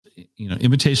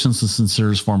imitation is the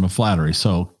sincerest form of flattery.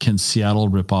 So can Seattle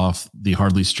rip off the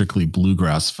Hardly Strictly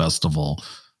Bluegrass Festival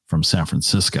from San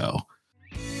Francisco?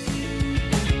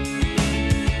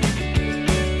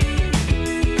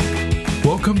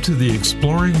 Welcome to the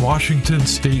Exploring Washington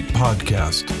State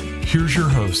podcast. Here's your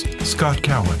host, Scott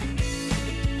Cowan.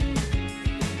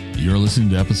 You're listening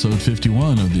to episode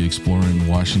 51 of the Exploring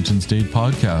Washington State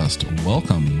podcast.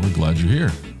 Welcome. We're glad you're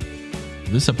here.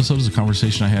 This episode is a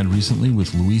conversation I had recently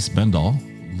with Louise Bendall.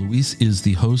 Louise is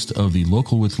the host of the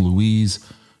Local with Louise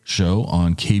show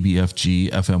on KBFG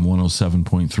FM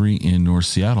 107.3 in North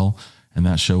Seattle. And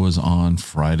that show is on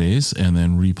Fridays and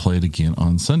then replayed again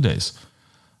on Sundays.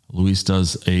 Louise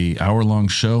does an hour-long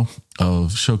show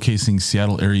of showcasing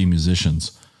Seattle area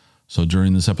musicians. So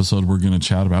during this episode, we're going to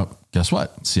chat about, guess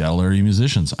what? Seattle area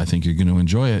musicians. I think you're going to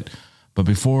enjoy it. But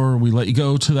before we let you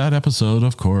go to that episode,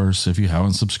 of course, if you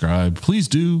haven't subscribed, please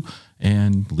do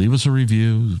and leave us a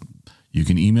review. You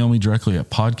can email me directly at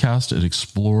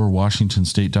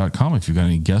podcast@explorewashingtonstate.com if you've got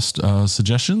any guest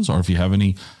suggestions or if you have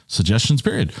any suggestions,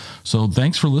 period. So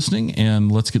thanks for listening, and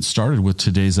let's get started with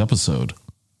today's episode.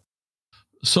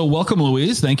 So welcome,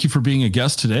 Louise. Thank you for being a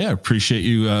guest today. I appreciate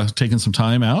you taking some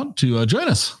time out to join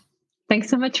us. Thanks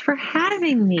so much for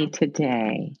having me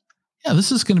today. Yeah,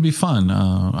 this is going to be fun.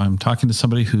 I'm talking to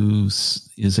somebody who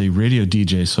is a radio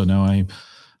DJ, so now I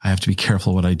have to be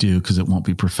careful what I do because it won't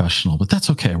be professional, but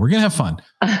that's okay. We're going to have fun.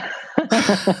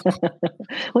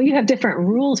 Well, you have different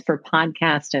rules for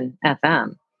podcast and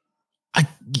FM.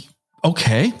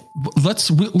 Okay,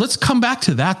 let's come back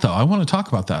to that though. I want to talk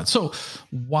about that. So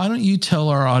why don't you tell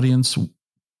our audience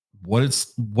what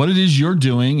it is you're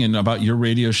doing and about your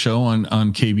radio show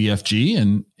on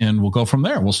KBFG, and we'll go from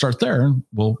there. We'll start there and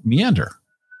we'll meander.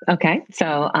 Okay,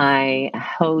 so I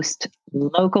host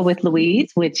Local with Louise,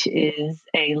 which is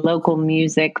a local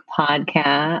music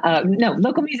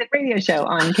local music radio show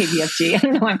on KBFG. I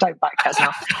don't know why I'm talking podcast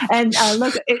now. And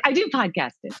I do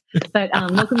podcast it, but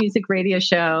local music radio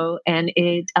show. And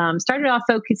it started off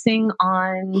focusing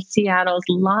on Seattle's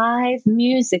live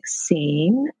music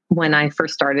scene when I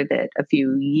first started it a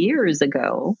few years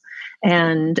ago.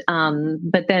 And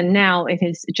but then now it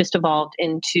has just evolved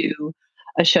into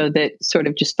a show that sort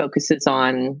of just focuses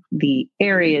on the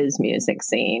area's music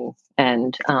scene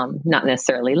and not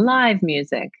necessarily live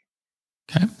music.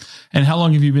 Okay. And how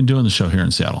long have you been doing the show here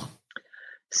in Seattle?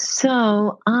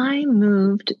 So I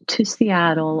moved to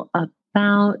Seattle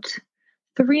about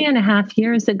 3.5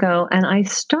 years ago, and I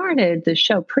started the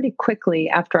show pretty quickly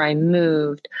after I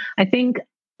moved. I think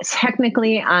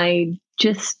technically I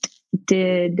just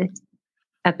did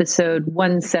episode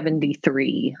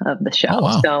 173 of the show. Oh,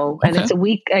 wow. So, and it's a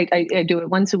week, I do it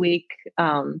once a week.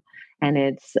 And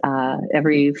it's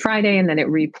every Friday, and then it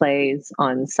replays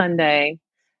on Sunday.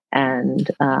 And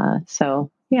so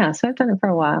I've done it for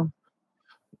a while.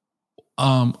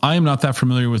 I am not that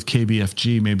familiar with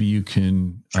KBFG. Maybe you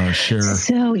can share some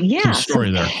story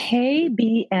there.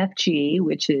 KBFG,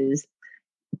 which is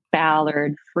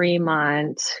Ballard,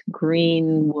 Fremont,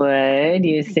 Greenwood,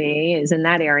 you see, is in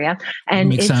that area. And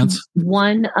Makes it's sense.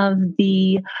 One of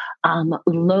the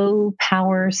low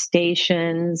power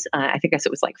stations. I guess it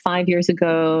was like 5 years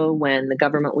ago when the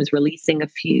government was releasing a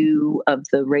few of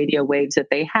the radio waves that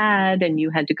they had, and you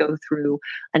had to go through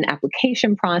an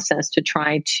application process to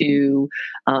try to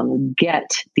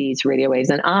get these radio waves.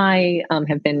 And I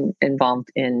have been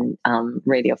involved in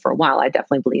radio for a while. I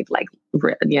definitely believe,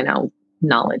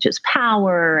 knowledge is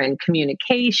power, and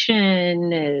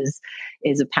communication is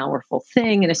a powerful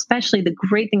thing. And especially the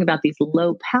great thing about these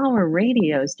low power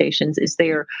radio stations is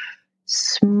they're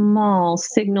small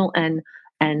signal and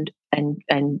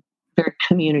very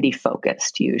community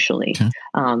focused usually. Okay.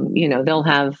 They'll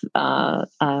have a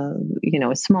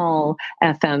small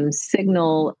FM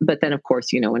signal, but then of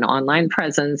course, an online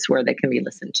presence where they can be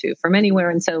listened to from anywhere.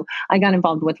 And so I got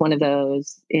involved with one of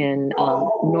those in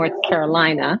North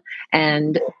Carolina.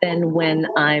 And then when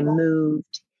I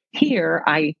moved here,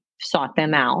 I sought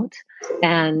them out.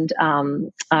 And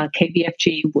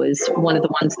KBFG was one of the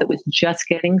ones that was just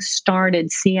getting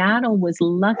started. Seattle was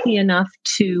lucky enough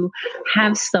to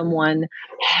have someone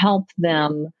help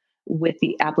them with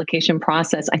the application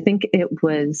process. I think it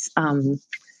was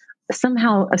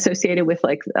somehow associated with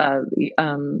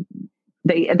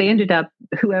they ended up,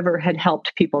 whoever had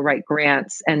helped people write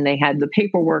grants, and they had the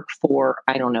paperwork for,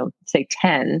 I don't know, say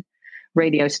 10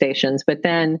 radio stations. But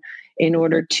then in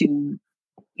order to,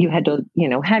 you had to,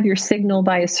 have your signal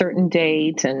by a certain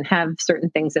date and have certain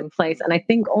things in place. And I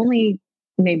think only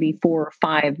maybe 4 or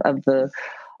 5 of the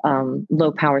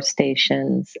low power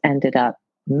stations ended up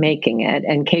making it.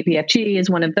 And KPFG is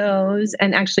one of those.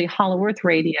 And actually Hollow Earth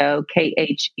Radio,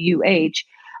 KHUH,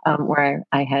 where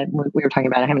we were talking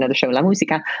about, I have another show, La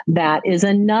Musica, that is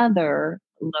another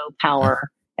low power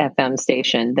FM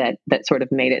station that sort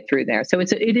of made it through there. So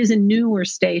it is a newer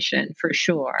station for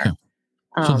sure.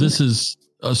 Okay. So this is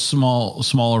a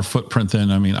smaller footprint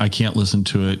then. I mean, I can't listen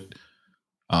to it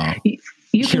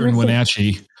here in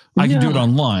Wenatchee. I can do it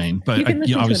online, but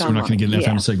obviously we're not going to get an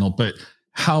FM signal. But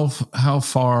how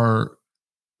far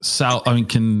south? I mean,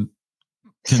 can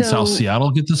South Seattle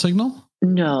get the signal?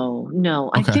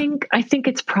 No. Okay. I think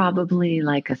it's probably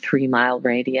like a 3-mile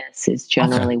radius is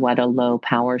generally what a low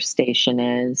power station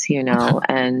is,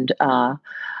 and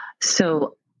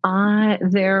so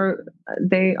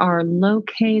they are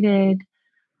located.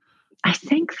 I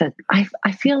think that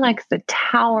I feel like the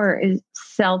tower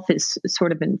itself is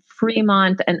sort of in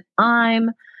Fremont, and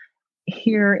I'm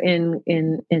here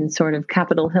in sort of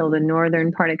Capitol Hill, the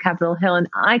northern part of Capitol Hill, and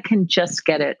I can just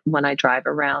get it when I drive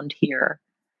around here.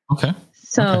 Okay.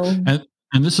 So,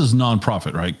 and this is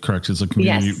nonprofit, right? Correct. It's a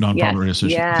community nonprofit radio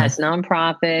station. Yes,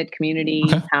 nonprofit, community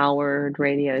powered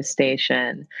radio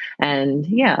station. And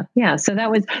so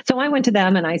I went to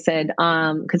them and I said,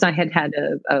 because I had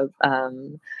a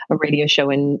radio show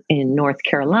in North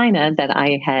Carolina that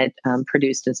I had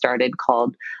produced and started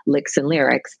called Licks and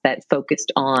Lyrics that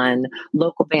focused on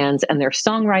local bands and their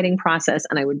songwriting process.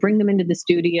 And I would bring them into the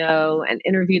studio and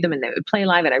interview them, and they would play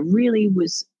live. And I really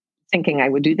was thinking I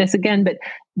would do this again. But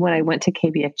when I went to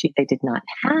KBFG, they did not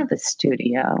have a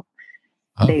studio.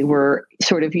 Oh. They were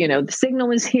sort of, the signal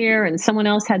was here and someone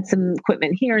else had some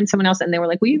equipment here and someone else. And they were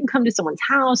like, well, you can come to someone's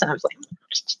house. And I was like,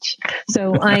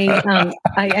 so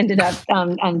I ended up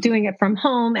doing it from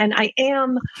home. And I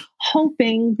am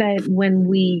hoping that when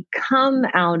we come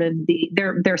out of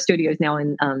their studio is now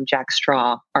in Jack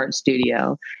Straw Art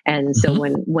Studio. And so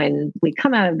when we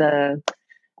come out of the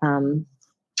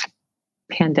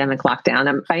pandemic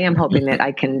lockdown, I am hoping that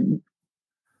I can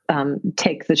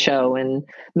take the show and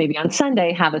maybe on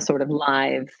Sunday have a sort of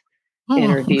live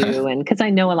interview, and because I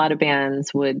know a lot of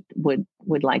bands would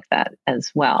like that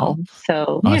as well.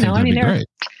 So there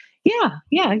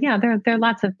are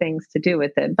lots of things to do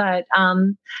with it, but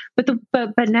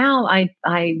now I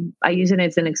use it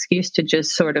as an excuse to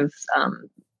just sort of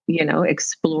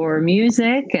explore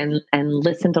music and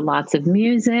listen to lots of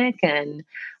music and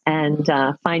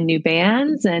find new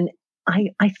bands. And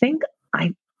I think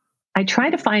I try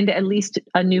to find at least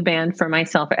a new band for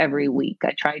myself every week.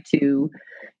 I try to,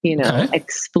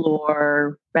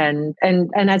 explore and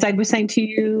as I was saying to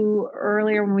you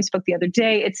earlier when we spoke the other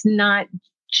day, it's not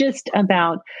just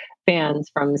about bands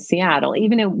from Seattle.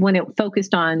 Even when it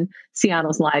focused on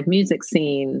Seattle's live music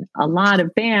scene, a lot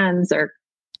of bands are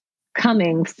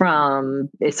coming from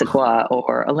Issaquah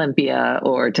or Olympia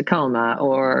or Tacoma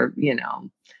or,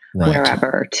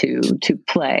 wherever to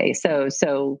play. So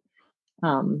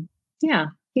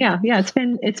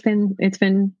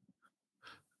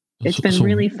it's been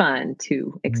really fun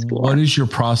to explore. What is your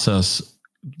process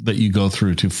that you go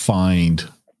through to find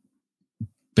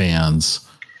bands?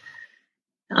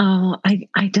 Oh, I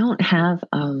don't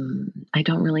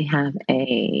really have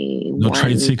no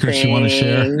trade secrets you want to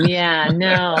share. Yeah,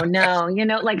 no.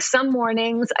 Like some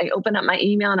mornings I open up my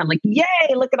email and I'm like, yay,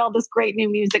 look at all this great new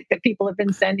music that people have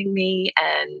been sending me.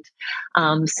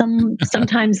 And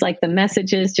sometimes like the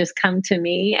messages just come to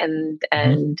me and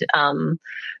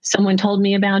someone told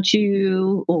me about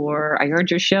you, or I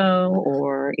heard your show,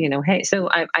 or, hey, so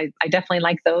I definitely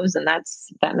like those, and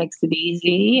that makes it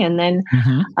easy. And then,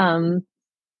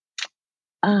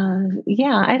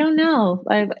 I don't know.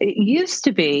 It used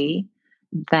to be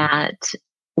that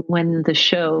when the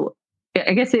show,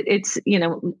 I guess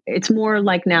it's more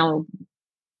like now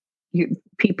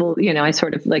people, I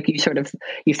sort of like you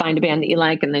find a band that you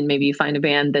like, and then maybe you find a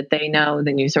band that they know,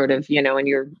 then you sort of, and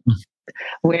you're,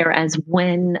 whereas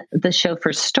when the show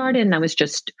first started and I was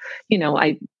just,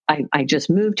 I just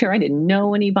moved here, I didn't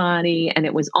know anybody, and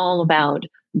it was all about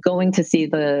going to see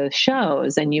the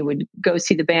shows, and you would go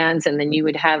see the bands, and then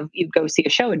you'd go see a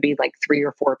show. It'd be like 3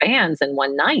 or 4 bands in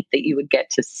one night that you would get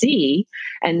to see.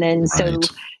 And then, so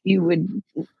you would,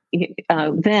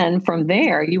 then from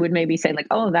there, you would maybe say like,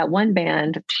 oh, that one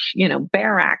band,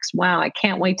 Barracks. Wow. I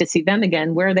can't wait to see them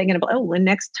again. Where are they going to play? Oh, and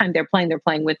next time they're playing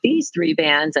with these 3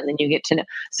 bands. And then you get to know.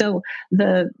 So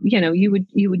you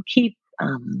would keep,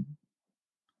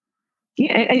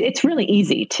 it's really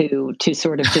easy to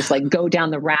sort of just like go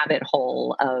down the rabbit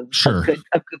hole of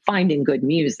finding good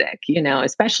music,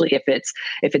 especially if it's,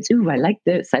 ooh, I like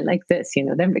this, then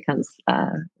it becomes,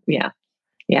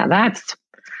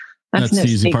 that's no the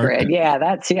easy secret. part.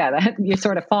 That you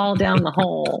sort of fall down the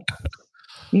hole.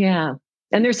 Yeah.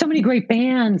 And there's so many great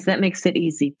bands that makes it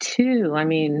easy too. I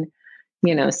mean,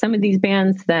 some of these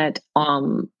bands that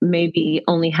maybe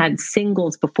only had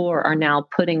singles before are now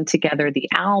putting together the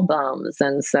albums.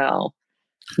 And so,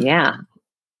 yeah.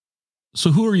 So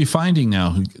who are you finding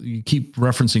now? You keep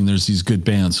referencing there's these good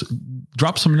bands.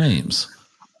 Drop some names.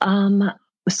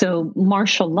 So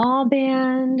Martial Law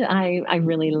Band, I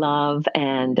really love,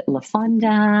 and La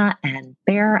Fonda and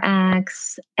Bear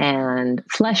Axe and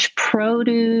Flesh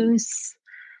Produce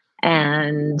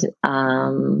and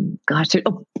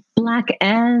Black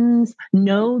Ends,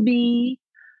 Nobi.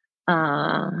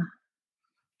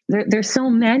 There's so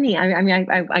many. I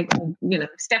mean,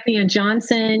 Stephanie and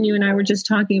Johnson, you and I were just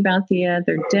talking about the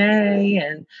other day,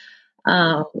 and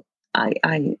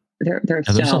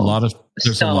there's a lot of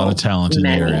talent in the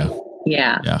area.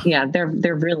 Yeah.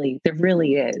 There really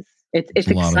is. It's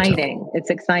exciting. It's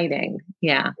exciting.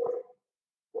 Yeah.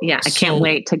 I can't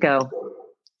wait to go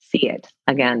see it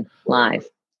again live.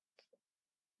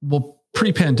 Well,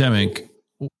 pre-pandemic,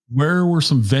 where were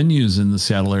some venues in the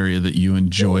Seattle area that you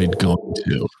enjoyed going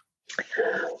to?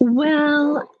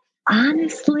 Well,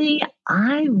 honestly,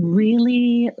 I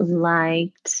really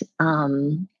liked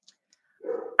the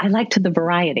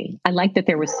variety. I liked that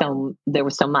there was so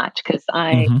much, because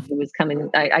I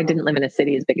didn't live in a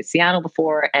city as big as Seattle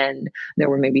before, and there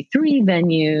were maybe 3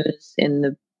 venues in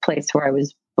the place where I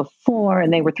was before,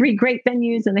 and they were 3 great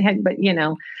venues, and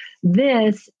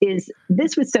this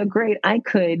was so great. I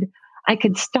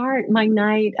could start my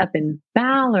night up in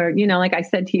Ballard. Like I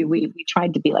said to you, we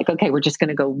tried to be like, okay, we're just going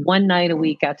to go one night a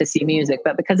week out to see music.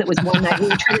 But because it was one night, we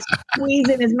were trying to squeeze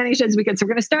in as many shows as we could. So we're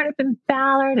going to start up in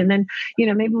Ballard, and then,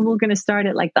 maybe we're going to start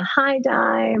at like the High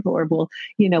Dive, or we'll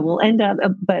end up.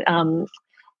 But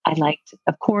I liked,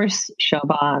 of course,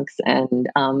 Showbox, and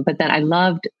but then I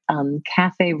loved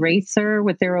Cafe Racer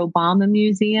with their Obama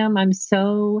Museum. I'm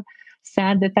so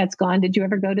sad that that's gone. Did you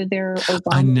ever go to their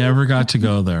Obama? I never got to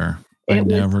go there. They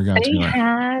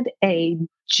had a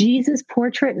Jesus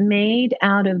portrait made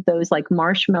out of those like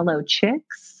marshmallow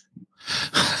chicks.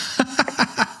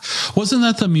 Wasn't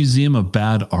that the Museum of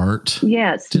Bad Art?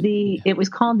 Yes, it was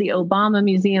called the Obama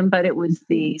Museum, but it was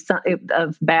the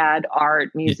of Bad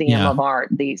Art Museum of Art.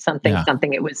 The something.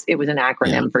 It was an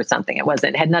acronym for something.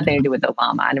 It had nothing to do with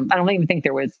Obama. I don't even think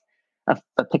there was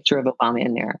a picture of Obama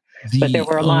in there, but there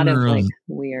were a lot of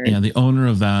weird. Yeah, the owner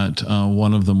of that,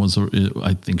 one of them was,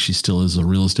 I think she still is, a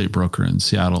real estate broker in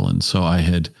Seattle, and so I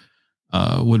had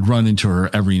would run into her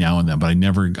every now and then, but I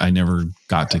never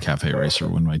got to Cafe Racer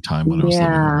when I was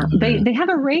living. They have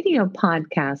a radio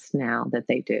podcast now that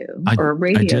they do, or a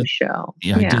radio show.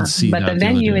 Yeah, I did see but that. The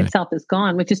venue itself is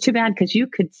gone, which is too bad, because you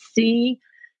could see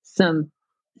some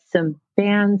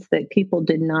bands that people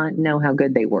did not know how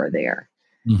good they were there.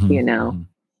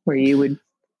 Where you would,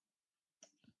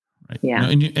 right. Yeah.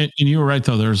 And you were right,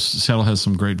 though. Seattle has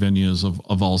some great venues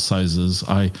of all sizes.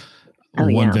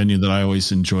 One venue that I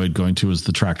always enjoyed going to was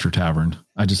the Tractor Tavern.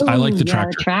 I like the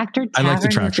Tractor. Tractor Tavern. I like the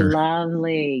Tractor. Is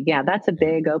lovely. Yeah, that's a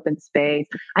big open space.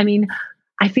 I mean,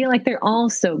 I feel like they're all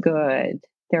so good.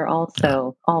 They're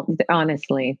also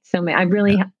honestly so many. I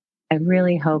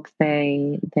really hope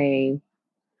they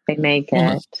make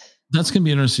it. That's going to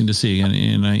be interesting to see,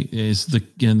 and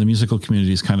the musical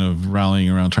community is kind of rallying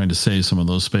around trying to save some of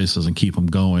those spaces and keep them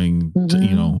going,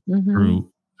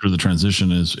 through the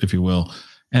transition, if you will,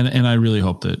 and I really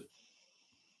hope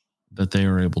that they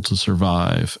are able to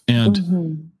survive,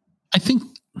 and I think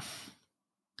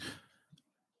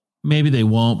maybe they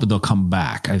won't, but they'll come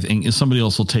back. I think somebody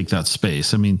else will take that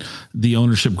space. I mean, the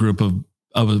ownership group of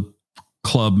a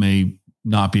club may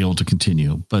not be able to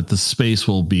continue, but the space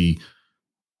will be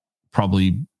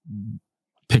probably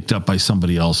picked up by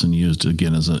somebody else and used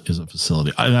again as a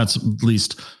facility. That's at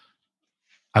least,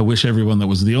 I wish everyone that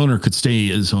was the owner could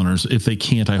stay as owners. If they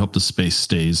can't, I hope the space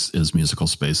stays as musical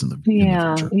space in the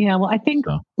future. Yeah. Well, I think,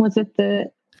 was it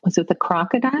the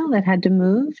Crocodile that had to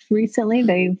move recently?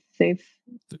 The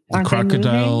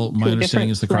Crocodile, my understanding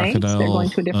is the Crocodile,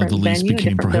 the lease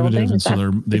became prohibitive, and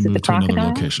so they moved to another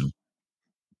location.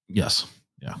 Yes.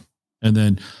 Yeah. And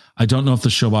then I don't know if the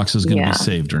Showbox is going to be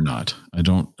saved or not.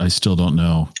 I still don't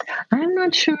know. I'm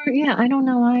not sure. Yeah, I don't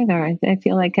know either. I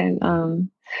feel like but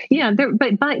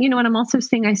what I'm also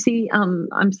seeing, I'm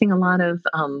seeing a lot of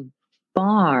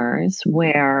bars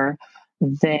where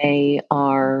they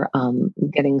are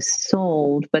getting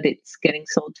sold, but it's getting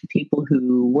sold to people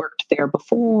who worked there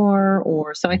before,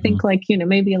 or so I think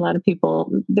maybe a lot of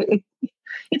people,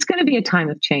 it's going to be a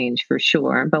time of change for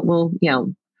sure, but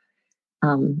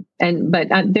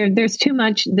there's too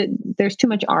much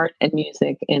art and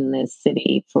music in this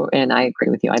city and I agree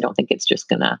with you. I don't think it's just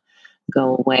gonna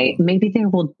go away. Maybe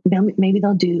they'll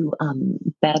do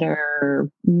better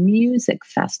music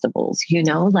festivals.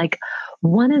 Like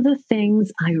one of the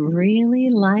things I really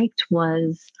liked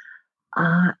was,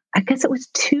 I guess it was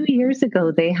 2 years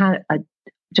ago, they had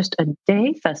just a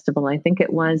day festival. I think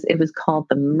it was called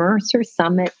the Mercer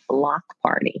Summit Block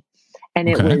Party. And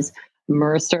it was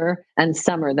Mercer and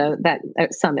Summer, that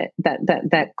Summit,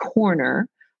 that corner.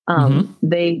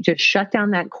 They just shut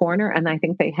down that corner, and I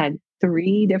think they had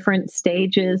 3 different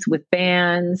stages with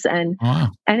bands, and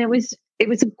it was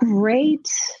a great,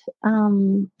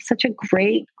 such a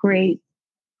great, party,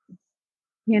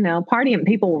 and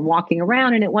people were walking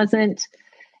around, and it wasn't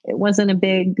a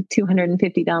big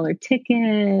 $250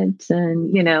 ticket,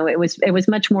 and it was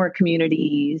much more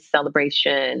community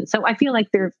celebration. So I feel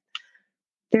like they're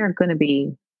going to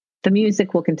be, the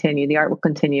music will continue, the art will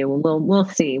continue, and we'll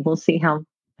see how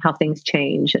things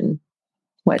change and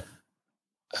what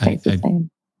stays the same.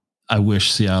 I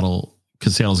wish Seattle,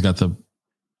 because Seattle's got the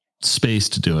space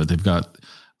to do it. They've got,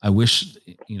 I wish,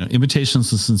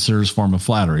 imitation's the sincerest form of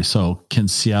flattery. So can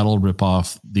Seattle rip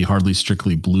off the Hardly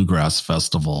Strictly Bluegrass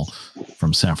Festival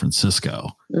from San Francisco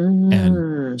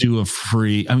and do a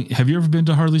free, have you ever been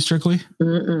to Hardly Strictly?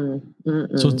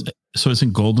 So it's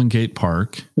in Golden Gate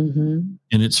Park, and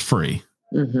it's free.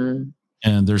 And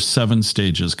there's 7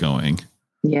 stages going.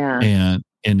 Yeah. And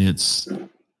it's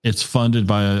funded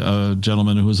by a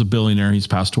gentleman who was a billionaire. He's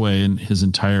passed away, and his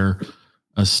entire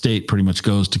estate pretty much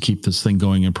goes to keep this thing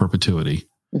going in perpetuity.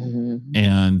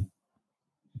 And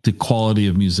the quality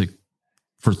of music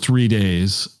for 3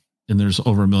 days, and there's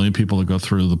over 1 million people that go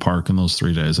through the park in those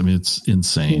 3 days. It's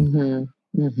insane.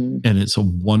 And it's a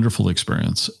wonderful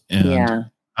experience. And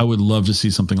I would love to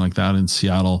see something like that in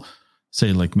Seattle,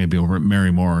 say like maybe over at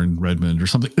Marymore and Redmond or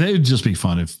something. It would just be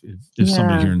fun if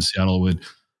somebody here in Seattle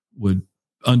would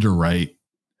underwrite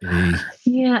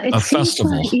a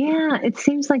festival. It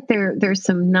seems like there's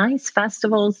some nice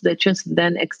festivals that just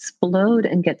then explode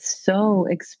and get so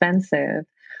expensive.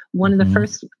 One of the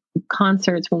first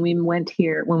concerts when we moved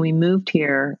here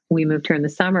in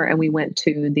the summer, and we went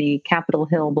to the Capitol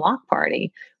Hill Block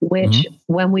Party, which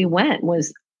when we went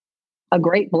was a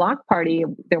great block party.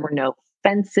 There were no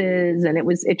fences, and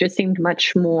it just seemed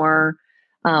much more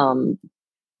low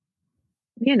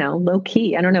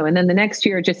key. I don't know. And then the next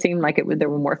year it just seemed like there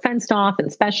were more fenced off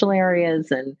and special areas,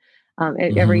 and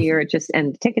every year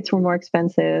and tickets were more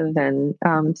expensive. And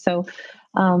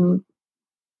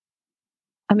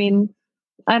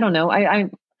I don't know.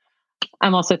 I'm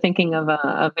also thinking of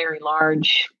a very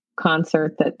large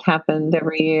concert that happened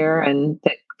every year, and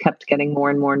that kept getting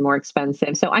more and more and more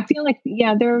expensive. So I feel like,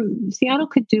 Seattle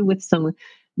could do with some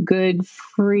good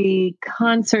free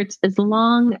concerts, as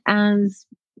long as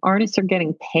artists are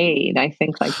getting paid. I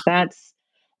think like that's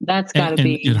got to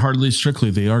be. At Hardly Strictly,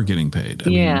 they are getting paid.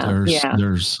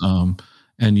 There's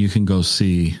and you can go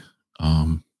see.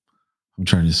 I'm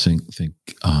trying to think.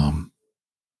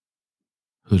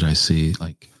 Who did I see?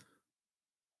 Like,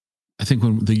 I think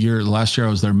last year I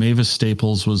was there, Mavis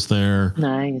Staples was there.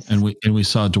 Nice. And we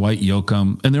saw Dwight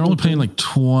Yoakam, and they're only playing like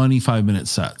 25-minute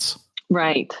sets.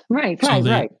 Right.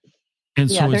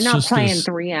 And so they're not playing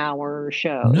 3-hour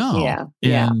shows. No.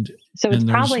 So it's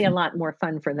probably a lot more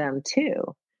fun for them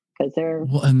too, because they're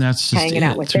and that's just hanging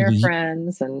out with their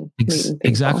friends and meeting people.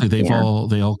 Exactly. They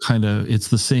all kind of, it's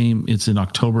the same. It's in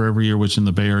October every year, which in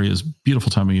the Bay Area is a beautiful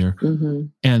time of year.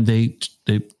 And the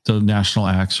national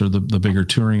acts or the bigger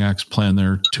touring acts plan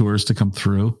their tours to come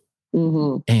through.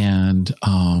 And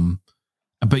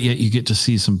but yet you get to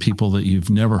see some people that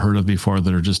you've never heard of before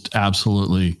that are just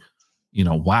absolutely,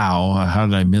 wow, how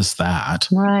did I miss that?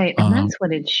 Right. And that's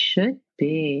what it should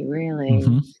be,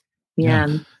 really. Yeah.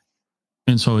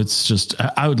 And so it's just,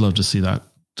 I would love to see that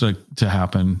to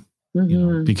happen,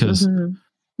 because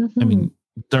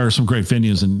there are some great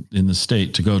venues in the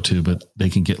state to go to, but they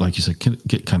can get, like you said,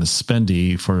 get kind of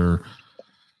spendy for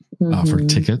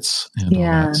tickets and all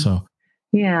that. So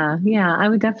I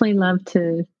would definitely love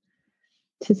to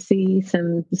see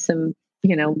some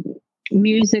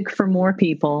music for more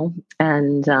people,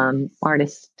 and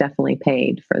artists definitely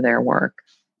paid for their work.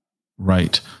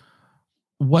 Right.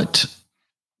 What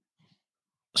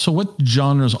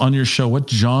genres on your show? What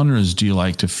genres do you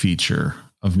like to feature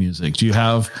of music? Do you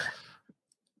have?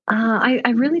 I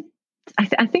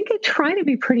think I try to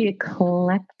be pretty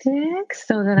eclectic,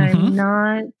 so that I'm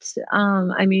not.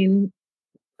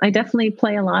 I definitely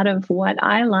play a lot of what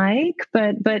I like,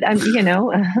 but but I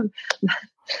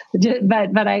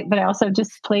also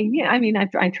just play.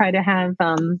 I try to have.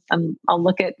 I'll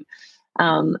look at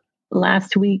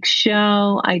last week's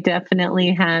show. I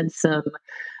definitely had some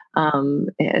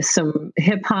some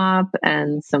hip hop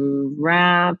and some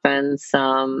rap and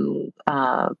some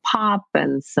pop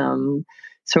and some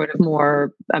sort of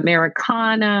more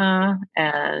Americana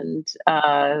and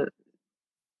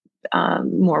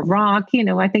more rock.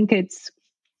 I think it's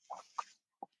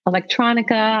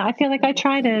electronica. I feel like I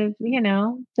try to,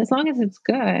 as long as it's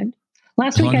good.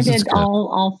 Last week I did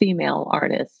all female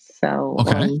artists. So,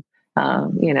 okay.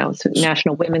 So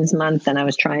National Women's Month, and I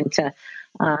was trying to,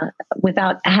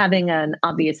 without having an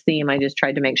obvious theme, I just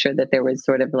tried to make sure that there was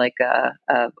sort of like a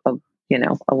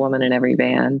woman in every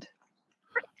band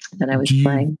that I was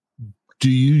playing. Do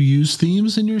you use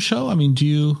themes in your show? I mean, do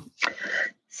you?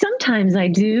 Sometimes I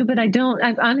do, but I don't.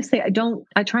 Honestly, I don't.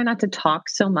 I try not to talk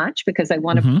so much because I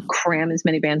want to cram as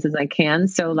many bands as I can.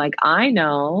 So, like, I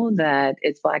know that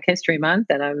it's Black History Month,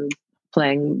 and I'm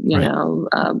playing,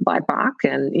 BIPOC,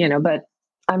 and but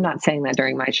I'm not saying that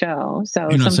during my show. So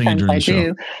sometimes I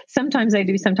do. Sometimes I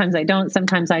do. Sometimes I don't.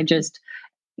 Sometimes I just,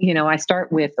 I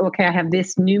start with, okay, I have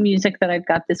this new music that I've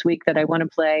got this week that I want to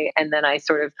play. And then I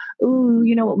sort of,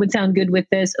 what would sound good with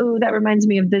this? Oh, that reminds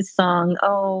me of this song.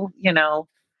 Oh,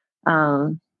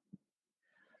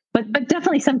 but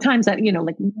definitely sometimes that,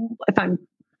 like if I'm,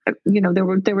 there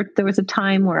was a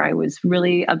time where I was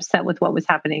really upset with what was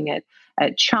happening at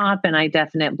CHOP. And I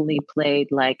definitely played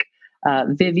like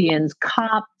Vivian's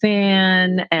Cop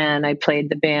Van, and I played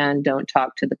the band Don't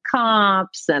Talk to the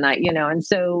Cops. And and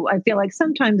so I feel like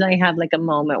sometimes I have like a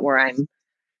moment where I'm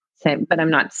saying, but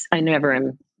I never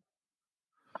am,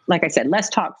 like I said, less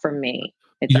talk from me.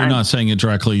 You're not saying it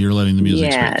directly. You're letting the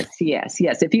music speak.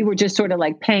 Yes. If you were just sort of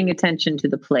like paying attention to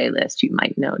the playlist, you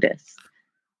might notice.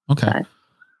 Okay.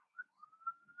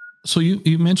 So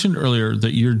you mentioned earlier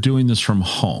that you're doing this from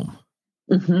home.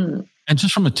 Mm-hmm. And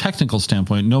just from a technical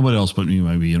standpoint, nobody else but me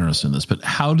might be interested in this, but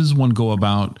how does one go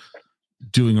about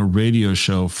doing a radio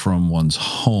show from one's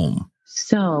home?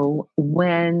 So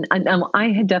when I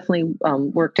had definitely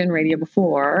worked in radio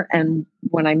before, and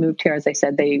when I moved here, as I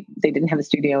said, they didn't have a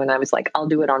studio, and I was like, I'll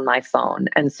do it on my phone.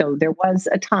 And so there was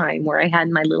a time where I had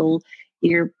my little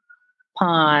ear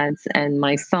pods and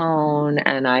my phone,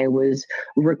 and I was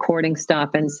recording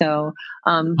stuff. And so,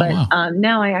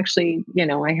 now I actually,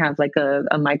 I have like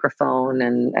a microphone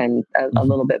and a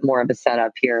little bit more of a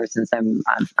setup here since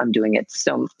I'm doing it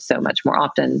so much more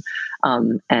often.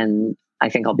 And I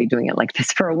think I'll be doing it like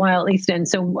this for a while at least. And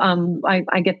so,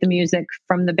 I get the music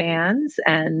from the bands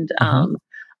and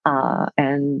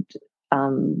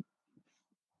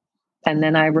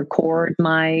then I record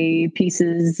my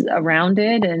pieces around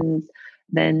it and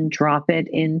then drop it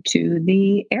into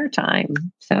the airtime.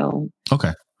 So,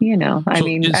 okay. I'm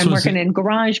working in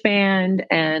GarageBand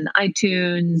and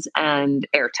iTunes, and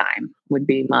airtime would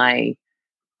be my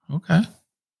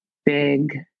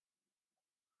big,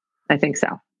 I think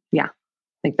so. Yeah.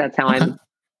 I think that's how I'm.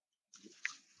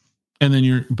 And then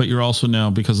you're also now,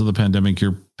 because of the pandemic,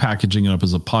 you're packaging it up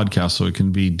as a podcast so it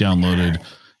can be downloaded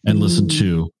and listened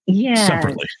to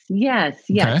separately. Yes.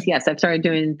 I've started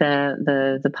doing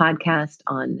the podcast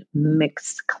on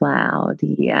Mixcloud.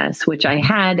 Yes, which I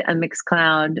had a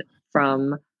Mixcloud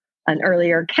from an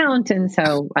earlier account, and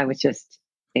so I was just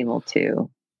able to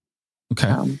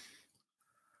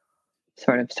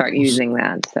sort of start using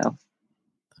that. So.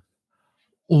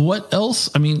 What else?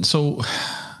 I mean, so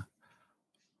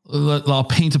I'll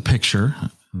paint a picture.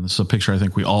 And this is a picture I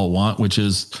think we all want, which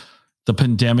is the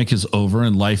pandemic is over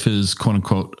and life is quote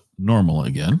unquote normal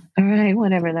again. All right.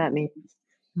 Whatever that means.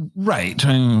 Right.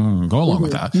 Go along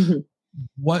with that. Mm-hmm.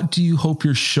 What do you hope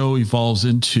your show evolves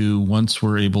into once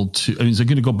we're able to? I mean, is it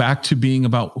going to go back to being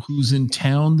about who's in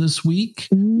town this week?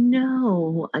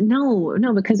 No,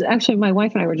 because actually my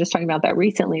wife and I were just talking about that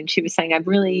recently, and she was saying, I've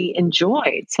really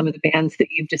enjoyed some of the bands that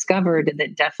you've discovered and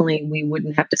that definitely we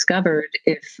wouldn't have discovered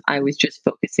if I was just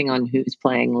focusing on who's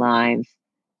playing live.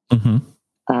 Mm-hmm.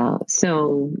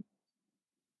 So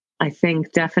I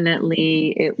think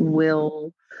definitely it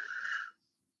will.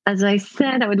 As I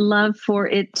said, I would love for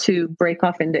it to break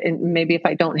off into, maybe if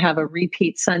I don't have a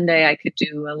repeat Sunday, I could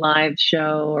do a live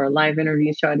show or a live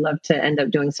interview show. I'd love to end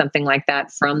up doing something like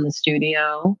that from the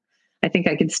studio. I think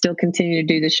I could still continue to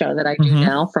do the show that I do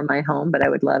now from my home, but I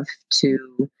would love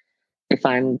to, if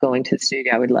I'm going to the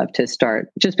studio, I would love to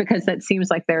start, just because that seems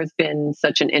like there's been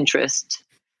such an interest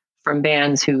from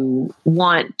bands who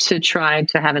want to try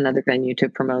to have another venue to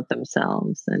promote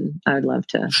themselves. And I would love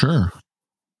to. Sure.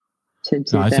 To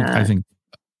do that.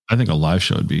 I think a live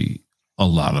show would be a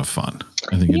lot of fun.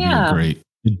 I think it'd be a great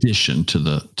addition to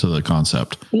the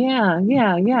concept. Yeah.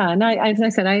 And as I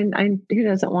said, I who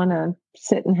doesn't want to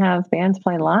sit and have bands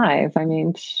play live? I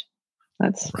mean,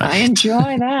 I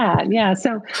enjoy that. Yeah.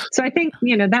 So I think,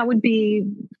 that would be,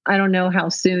 I don't know how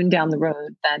soon down the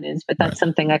road that is, but that's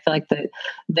something I feel like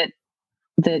that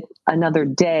another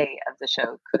day of the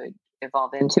show could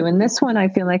evolve into. And this one, I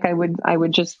feel like I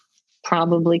would just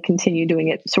probably continue doing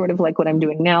it sort of like what I'm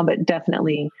doing now, but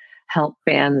definitely help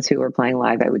bands who are playing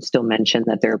live. I would still mention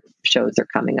that their shows are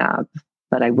coming up,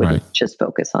 but I wouldn't just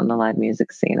focus on the live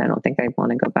music scene. I don't think I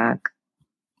want to go back.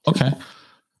 Okay.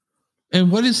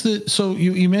 And what is so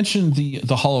you mentioned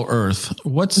the Hollow Earth.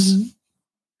 What is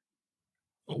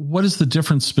the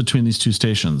difference between these two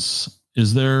stations?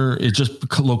 Is there, it's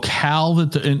just locale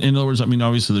that in other words, I mean,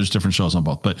 obviously there's different shows on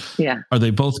both, but are they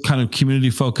both kind of community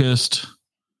focused?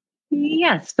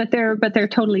 Yes, but they're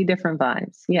totally different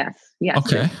vibes. Yes.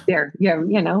 Okay. They're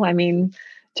I mean,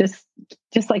 just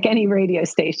like any radio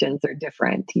stations are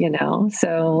different,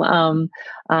 So,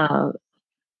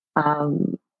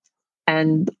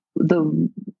 and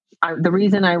the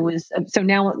reason I was so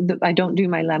now I don't do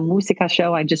my La Musica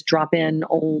show. I just drop in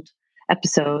old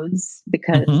episodes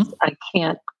because I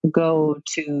can't go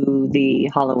to the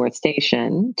Hollow Earth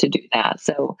station to do that.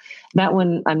 So that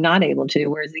one I'm not able to.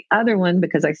 Whereas the other one,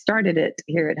 because I started it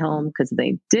here at home because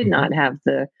they did not have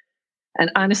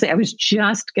and honestly, I was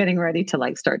just getting ready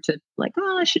to start to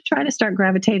I should try to start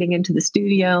gravitating into the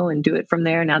studio and do it from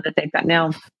there now that they've got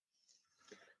now.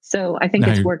 So I think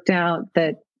it's worked out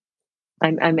that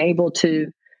I'm able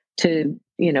to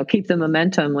keep the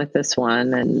momentum with this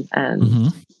one and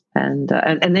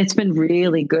it's been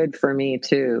really good for me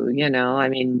too. I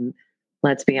mean,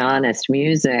 let's be honest,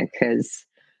 music has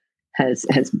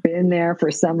been there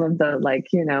for some of the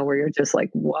where you're just like,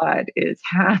 what is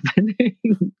happening?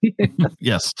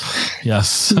 Yes. Yeah.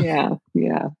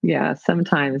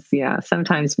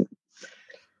 Sometimes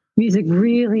music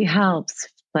really helps.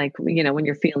 When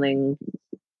you're feeling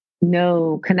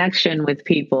no connection with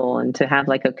people, and to have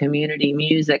a community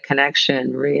music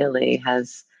connection really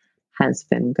has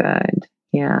been good.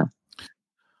 Yeah.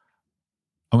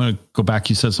 I'm going to go back.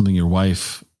 You said something your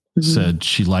wife said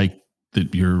she liked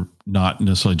that you're not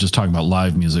necessarily just talking about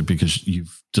live music because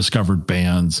you've discovered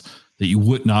bands that you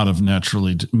would not have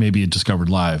naturally maybe discovered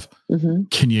live.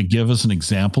 Can you give us an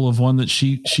example of one that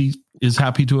she is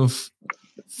happy to have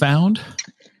found?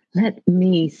 Let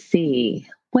me see.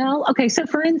 Well, okay. So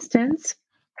for instance,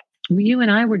 you and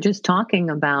I were just talking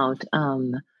about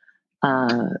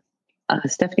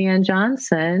Stephanie Ann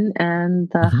Johnson and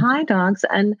the High Dogs,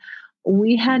 and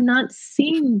we had not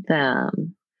seen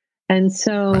them. And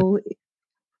so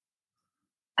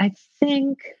I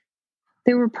think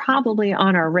they were probably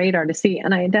on our radar to see,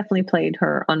 and I had definitely played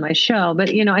her on my show. But,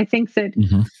 I think that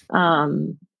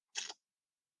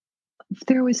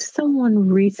there was someone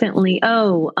recently, there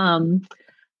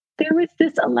was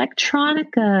this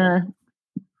electronica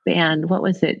band. What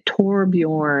was it?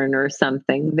 Torbjorn or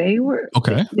something. They were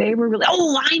really,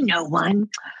 I know one.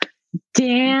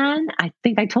 Dan, I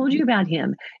think I told you about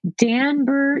him. Dan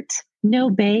Burt, No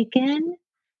Bacon,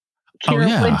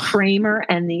 Carolyn Kramer,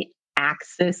 and the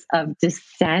Axis of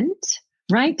Descent,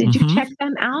 right? Did you check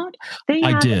them out?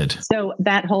 I did. So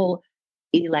that whole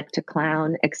Electa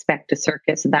Clown, Expect a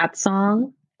Circus, that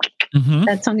song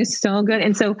is so good.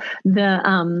 And so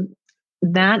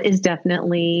that is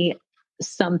definitely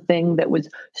something that was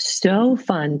so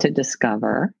fun to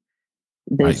discover.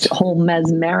 This whole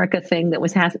Mesmerica thing that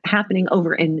was happening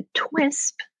over in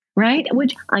Twisp, right?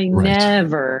 Which I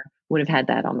never would have had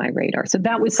that on my radar. So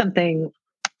that was something.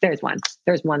 There's one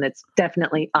that's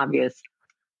definitely obvious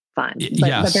fun.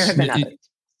 But there have been others.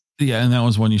 Yeah, and that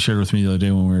was one you shared with me the other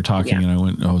day when we were talking,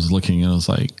 and I was looking, and I was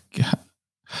like,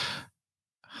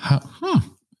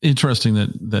 interesting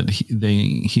that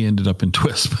he ended up in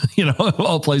Twisp, of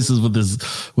all places with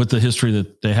the history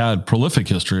that they had, prolific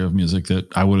history of music that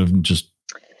I would have just.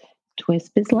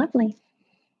 Twisp is lovely.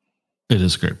 It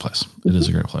is a great place. It is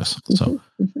a great place.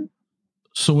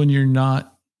 So when you're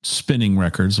not spinning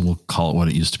records, we'll call it what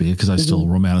it used to be, because I still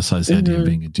romanticize the idea of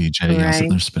being a DJ. Right. Sitting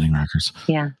there spinning records.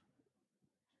 Yeah.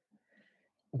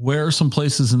 Where are some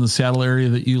places in the Seattle area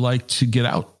that you like to get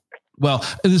out? Well,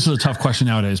 this is a tough question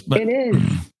nowadays, but it is.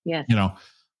 Yes.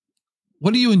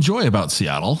 What do you enjoy about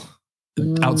Seattle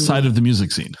outside of the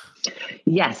music scene?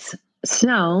 Yes.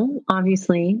 So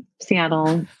obviously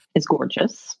Seattle is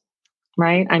gorgeous,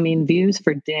 right? I mean, views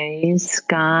for days,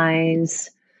 skies,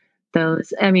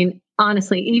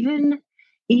 honestly,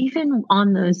 even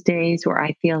on those days where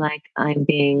I feel like I'm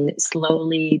being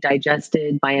slowly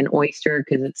digested by an oyster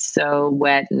because it's so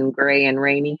wet and gray and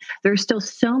rainy, there's still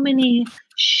so many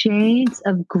shades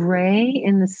of gray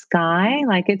in the sky.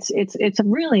 Like it's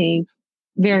really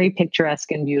very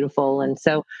picturesque and beautiful. And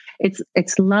so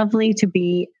it's lovely to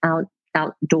be out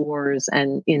outdoors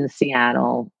and in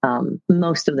Seattle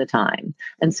most of the time.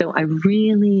 And so I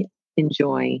really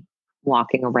enjoy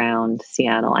walking around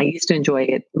Seattle. I used to enjoy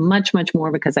it much, much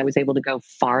more because I was able to go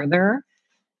farther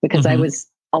because I was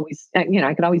always, I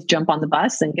could always jump on the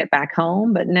bus and get back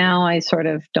home. But now I sort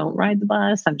of don't ride the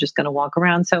bus. I'm just going to walk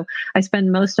around. So I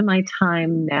spend most of my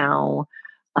time now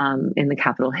in the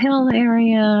Capitol Hill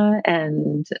area,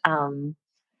 and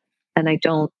I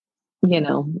don't,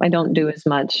 I don't do as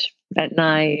much at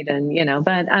night, and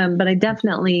but I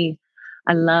definitely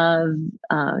I love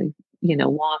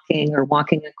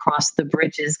walking across the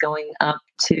bridges, going up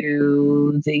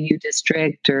to the U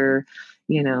District, or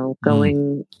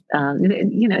going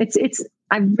it's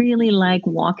I really like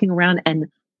walking around and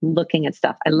looking at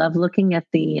stuff. I love looking at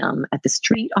the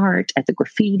street art, at the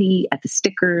graffiti, at the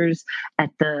stickers, at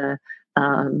the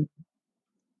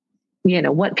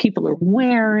what people are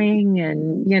wearing,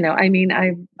 and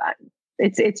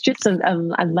it's just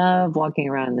I love walking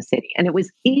around in the city. And it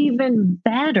was even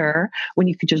better when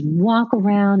you could just walk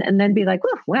around and then be like,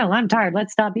 well, I'm tired.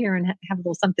 Let's stop here and have a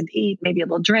little something to eat, maybe a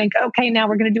little drink. Okay, now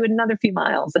we're going to do it another few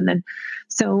miles. And then,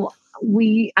 so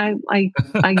I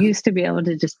used to be able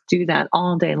to just do that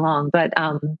all day long, but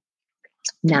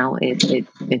now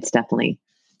it's definitely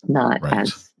not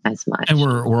as much. And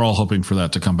we're all hoping for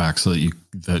that to come back, so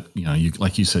that you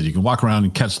like you said, you can walk around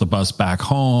and catch the bus back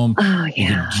home. Oh,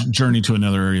 yeah. You can journey to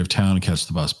another area of town and catch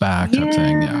the bus back. Type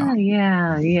thing.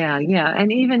 Yeah.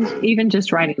 And even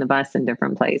just riding the bus in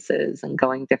different places and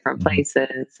going different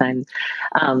places, and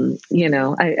I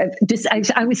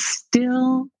was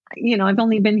still, I've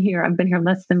been here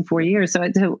less than 4 years, so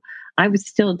I was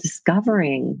still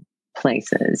discovering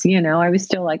places. I was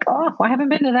still like, oh, I haven't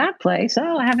been to that place.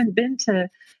 Oh, I haven't been to,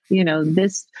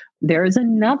 this. There's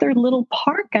another little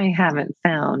park I haven't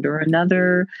found, or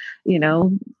another,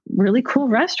 really cool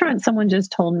restaurant someone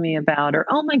just told me about, or,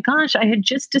 oh my gosh, I had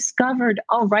just discovered,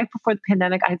 right before the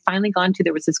pandemic, I had finally gone to,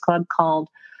 there was this club called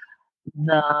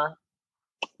the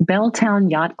Belltown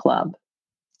Yacht Club.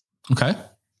 Okay.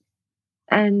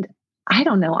 And I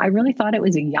don't know, I really thought it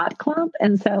was a yacht club.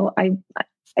 And so I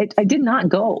did not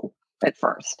go at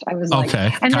first. I was like,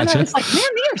 okay, and gotcha. then I was like, man,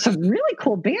 there are some really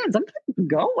cool bands. I'm going to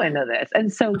go into this.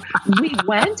 And so we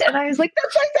went, and I was like,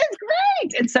 that sounds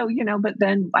great. And so, but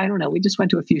then I don't know, we just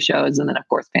went to a few shows, and then of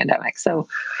course pandemic. So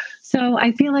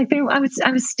I feel like I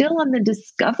was still on the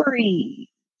discovery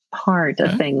part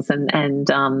of things.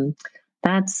 And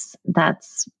that's,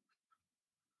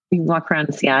 you walk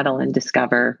around Seattle and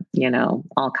discover,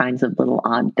 all kinds of little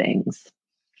odd things.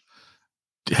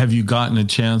 Have you gotten a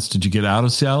chance? Did you get out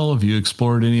of Seattle? Have you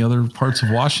explored any other parts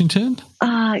of Washington?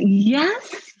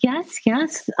 Yes.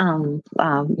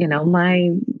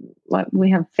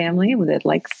 We have family with it.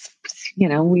 Like,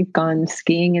 we've gone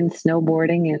skiing and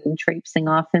snowboarding and traipsing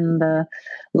off in the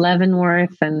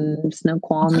Leavenworth and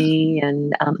Snoqualmie. Okay.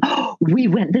 And we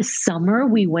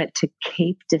went to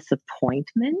Cape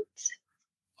Disappointment.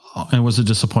 Oh, and was it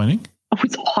disappointing? It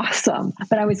was awesome.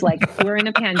 But I was like, we're in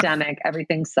a pandemic.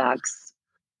 Everything sucks.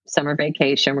 Summer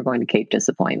vacation, we're going to Cape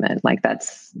Disappointment. Like,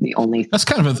 that's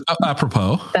kind of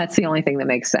apropos. That's the only thing that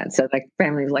makes sense. So the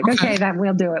family was like, okay, then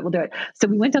we'll do it. So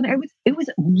we went down there. It was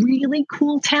a really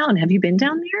cool town. Have you been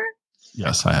down there?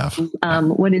 Yes, I have.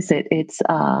 What is it? It's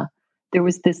there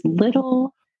was this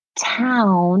little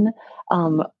town,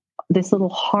 this little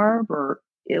harbor,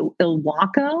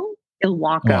 Ilwaco.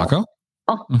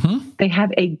 Oh, They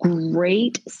have a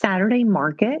great Saturday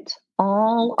market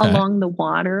all along the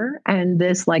water, and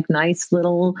this like nice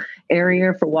little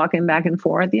area for walking back and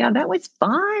forth. Yeah, that was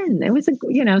fun. It was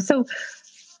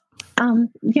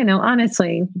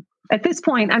honestly, at this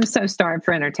point, I'm so starved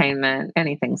for entertainment.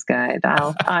 Anything's good.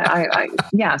 I'm like,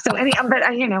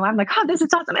 oh, this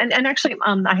is awesome. And actually,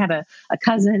 I have a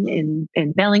cousin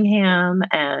in Bellingham,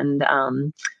 and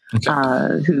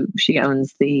who she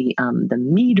owns the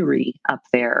meadery up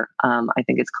there. I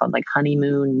think it's called like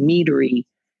Honeymoon Meadery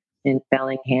in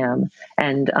Bellingham.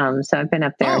 And so I've been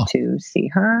up there to see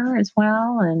her as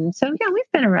well. And so,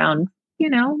 we've been around,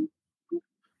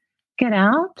 get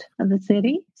out of the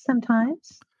city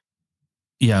sometimes.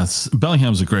 Yes.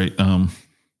 Bellingham's a great,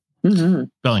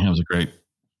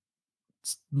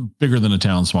 it's bigger than a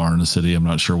town, smaller than a city. I'm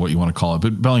not sure what you want to call it,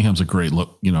 but Bellingham's a great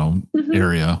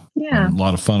area. Yeah. A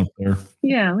lot of fun up there.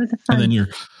 Yeah. It was fun.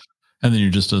 And then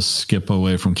you're just a skip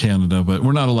away from Canada, but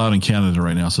we're not allowed in Canada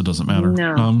right now, so it doesn't matter.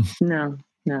 No.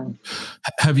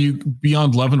 Have you,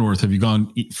 beyond Leavenworth, have you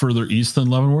gone further east than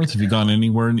Leavenworth? Have you gone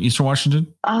anywhere in Eastern Washington?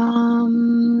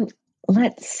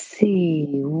 Let's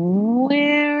see.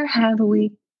 Where have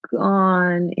we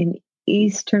gone in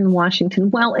Eastern Washington?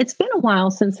 Well, it's been a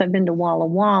while since I've been to Walla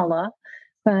Walla.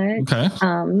 But Okay.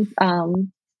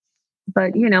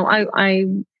 but you know, I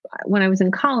when I was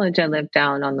in college, I lived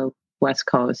down on the West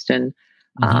Coast, and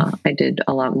I did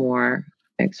a lot more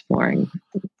exploring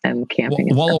and camping.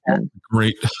 And Walla stuff Walla,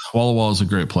 great. Walla Walla is a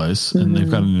great place, and they've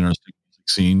got an interesting music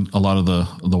scene. A lot of the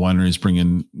wineries bring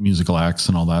in musical acts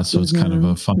and all that, so it's kind of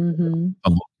a fun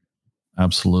look.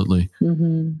 Absolutely.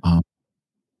 Let's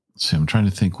see, I'm trying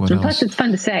to think what else. Plus, it's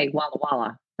fun to say Walla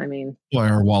Walla. I mean,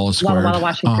 or Walla Square, Walla Walla,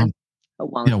 Washington.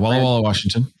 Walla Walla,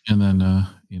 Washington, and then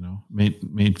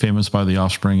made famous by the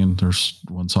Offspring, and there's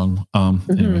one song.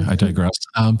 Anyway, I digress.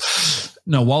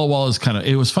 No, Walla Walla is kind of.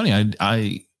 It was funny.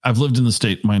 I've lived in the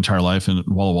state my entire life, and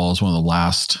Walla Walla is one of the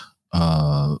last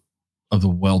of the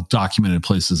well documented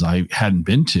places I hadn't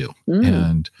been to,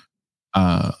 and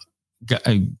I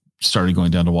started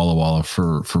going down to Walla Walla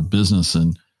for business,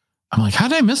 and I'm like, how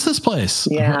did I miss this place?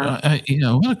 Yeah,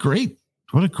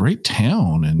 what a great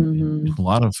town, and a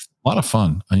lot of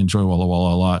fun. I enjoy Walla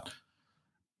Walla a lot.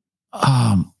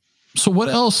 So what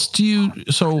else do you?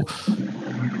 So,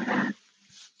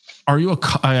 are you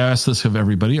I ask this of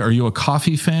everybody. Are you a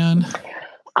coffee fan?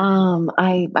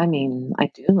 I mean,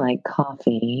 I do like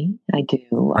coffee. I do.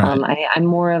 Right. I'm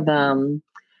more of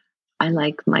I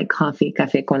like my coffee,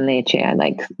 café con leche. I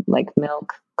like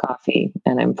milk coffee,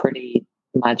 and I'm pretty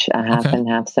much a half and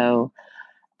half. So,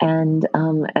 and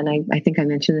I think I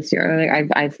mentioned this earlier.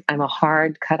 I'm a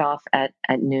hard cutoff at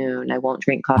noon. I won't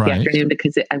drink coffee after noon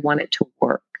because I want it to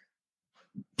work.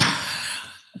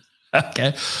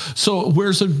 Okay. So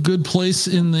where's a good place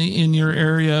in your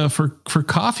area for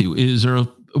coffee?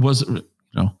 Was it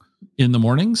in the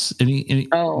mornings? I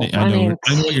know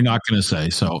what you're not going to say.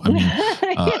 So, I mean,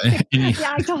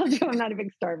 yeah, I told you I'm not a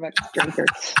big Starbucks drinker.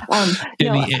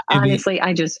 Honestly,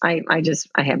 I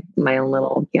have my own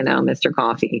little, Mr.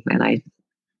 Coffee, and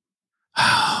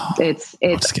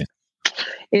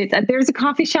there's a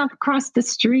coffee shop across the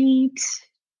street.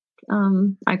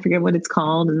 I forget what it's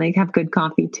called, and they have good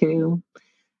coffee too.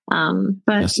 But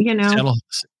yes,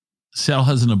 Seattle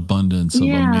has an abundance of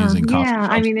amazing coffee shops.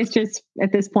 I mean, it's just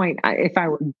at this point, if I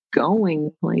were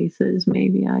going places,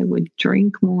 maybe I would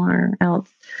drink more else.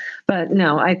 But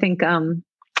no, I think, I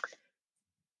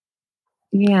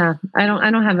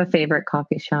don't have a favorite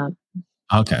coffee shop.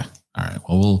 Okay. All right.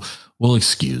 Well, we'll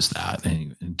excuse that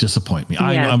and disappoint me.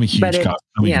 I'm a huge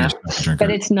coffee drinker.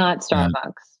 But it's not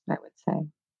Starbucks, I would say.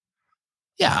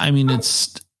 Yeah. I mean,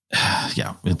 that's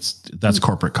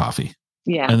corporate coffee.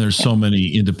 Yeah. And there's so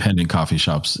many independent coffee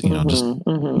shops, and that's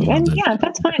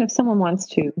fine if someone wants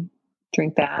to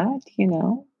drink that,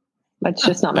 That's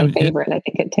just not my favorite. I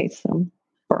think it tastes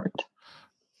burnt.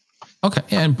 Okay.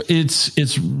 And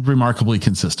it's remarkably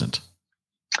consistent.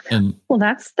 And well,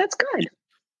 that's good.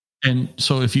 And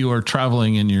so if you are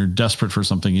traveling and you're desperate for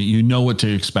something, you know what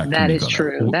to expect. That is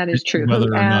true. That is true.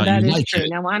 Whether or not that you is like true. it.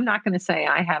 Now, I'm not going to say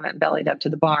I haven't bellied up to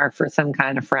the bar for some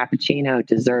kind of Frappuccino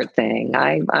dessert thing.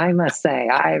 I must say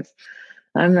I'm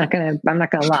not going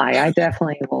to lie. I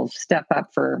definitely will step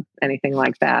up for anything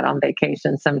like that on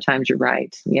vacation. Sometimes you're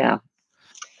right. Yeah.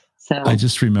 So I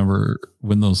just remember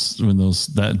when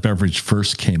that beverage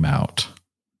first came out,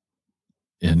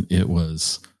 and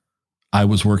I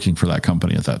was working for that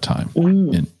company at that time.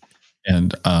 And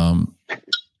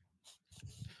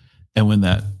when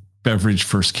that beverage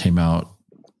first came out,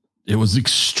 it was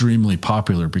extremely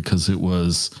popular because it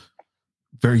was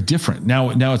very different. Now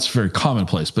it's very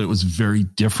commonplace, but it was very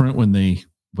different when they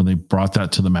brought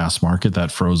that to the mass market,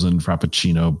 that frozen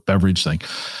Frappuccino beverage thing.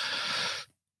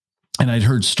 And I'd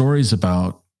heard stories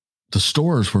about the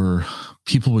stores where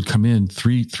people would come in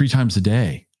three times a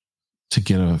day to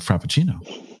get a Frappuccino.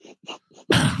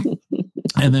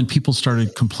 And then people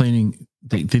started complaining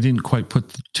they didn't quite put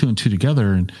the two and two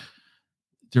together, and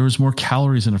there was more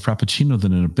calories in a Frappuccino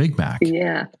than in a Big Mac.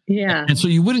 Yeah. And so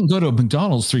you wouldn't go to a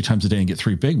McDonald's 3 times a day and get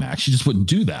 3 Big Macs. You just wouldn't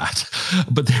do that.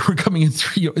 But they were coming in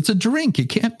 3. It's a drink. It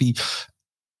can't be.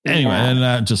 Anyway, and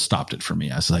that just stopped it for me.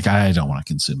 I was like, I don't want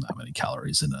to consume that many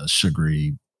calories in a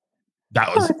sugary.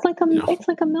 It's like a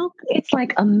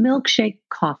milkshake,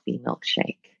 coffee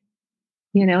milkshake.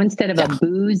 Instead of a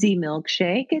boozy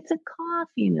milkshake, it's a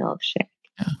coffee milkshake.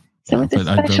 Yeah. So it's a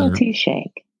specialty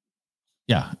shake.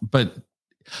 Yeah, but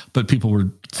people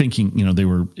were thinking,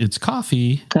 it's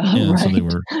coffee. Oh, right. So they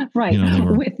were right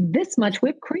with this much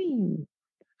whipped cream.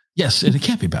 Yes, and it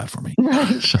can't be bad for me.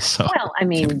 Right. Well, I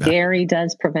mean, dairy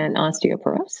does prevent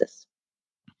osteoporosis.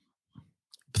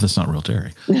 But that's not real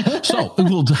dairy. So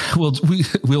we'll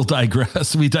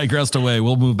digress. We digressed away.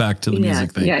 We'll move back to the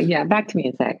music thing. Yeah. Back to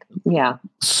music. Yeah.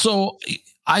 So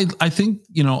I think,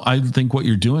 what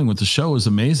you're doing with the show is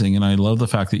amazing. And I love the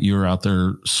fact that you're out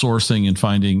there sourcing and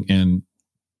finding and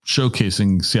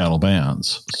showcasing Seattle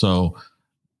bands. So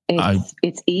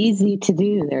it's easy to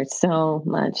do. There's so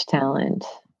much talent.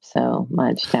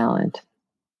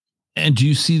 And do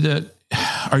you see that?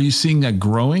 Are you seeing that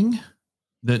growing?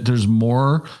 That there's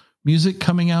more music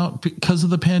coming out because of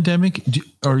the pandemic?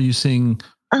 Are you seeing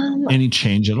any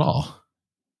change at all?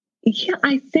 Yeah,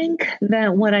 I think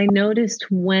that what I noticed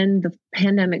when the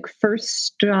pandemic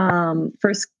first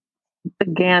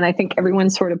began, I think everyone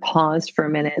sort of paused for a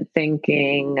minute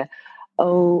thinking,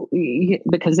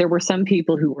 because there were some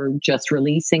people who were just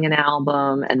releasing an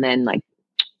album and then like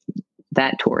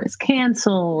that tour is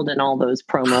canceled and all those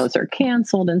promos are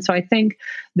canceled. And so I think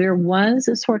there was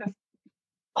a sort of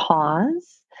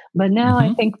pause, but now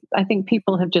I think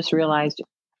people have just realized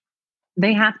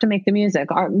they have to make the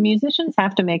music. Our musicians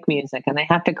have to make music and they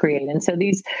have to create. And so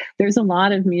there's a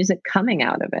lot of music coming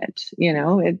out of it,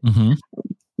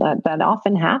 that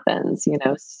often happens,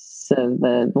 so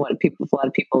a lot of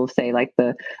people say like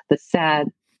the sad,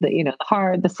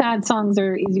 the sad songs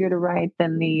are easier to write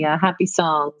than the happy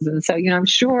songs. And so, I'm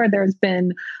sure there's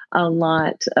been a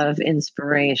lot of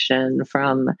inspiration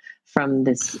from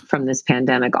this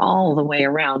pandemic all the way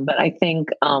around. But I think,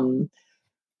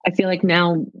 I feel like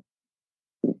now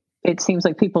it seems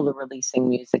like people are releasing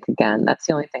music again. That's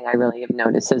the only thing I really have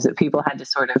noticed, is that people had to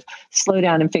sort of slow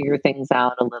down and figure things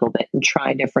out a little bit and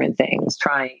try different things,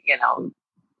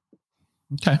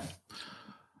 Okay.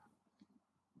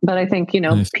 But I think,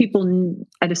 people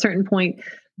at a certain point,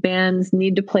 bands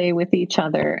need to play with each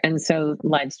other. And so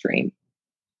live stream,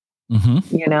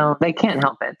 they can't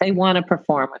help it. They want to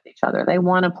perform with each other. They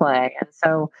want to play. And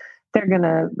so they're going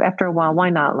to, after a while, why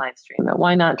not live stream it?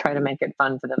 Why not try to make it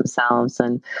fun for themselves?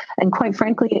 And quite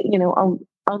frankly,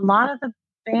 a lot of the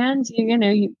bands,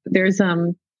 there's,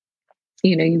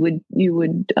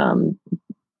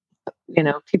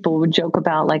 people would joke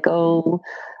about like, going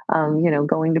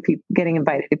to people, getting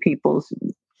invited to people's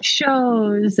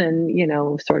shows and,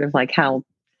 sort of like how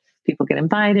people get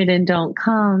invited and don't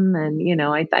come. And,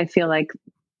 I feel like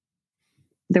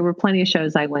there were plenty of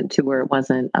shows I went to where it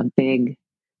wasn't a big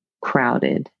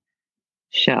crowded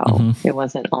show. It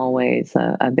wasn't always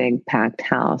a big packed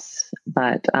house,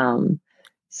 but,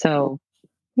 so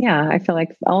yeah, I feel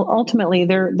like ultimately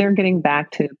they're getting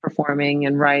back to performing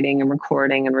and writing and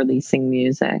recording and releasing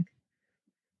music.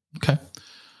 Okay.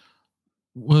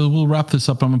 Well, we'll wrap this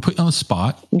up. I'm going to put you on the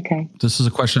spot. Okay. This is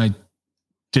a question I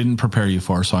didn't prepare you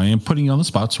for, so I am putting you on the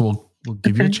spot. So we'll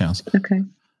give you a chance. Okay.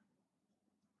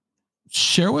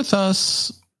 Share with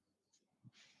us,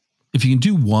 if you can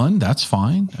do one, that's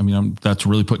fine. I mean, that's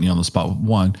really putting you on the spot with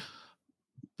one,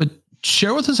 but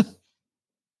share with us,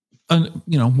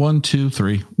 1, 2,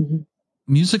 3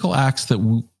 musical acts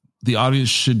that the audience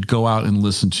should go out and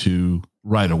listen to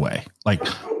right away. Like,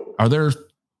 are there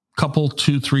couple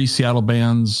 2, 3 Seattle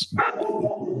bands?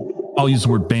 I'll use the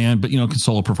word band, but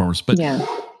solo performers, but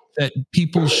that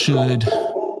people should,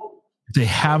 they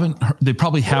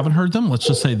probably haven't heard them. Let's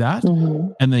just say that,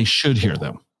 and they should hear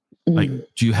them. Like,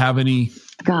 do you have any,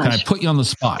 can I put you on the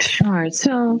spot? Sure.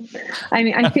 So, I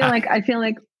mean, I feel like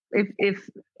if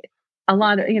a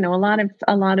lot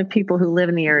of people who live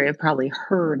in the area have probably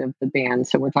heard of the band.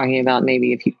 So we're talking about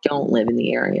maybe if you don't live in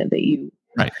the area that you,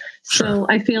 right. So sure.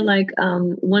 I feel like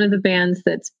one of the bands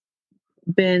that's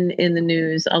been in the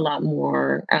news a lot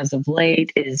more as of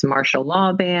late is Martial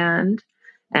Law Band,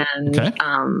 and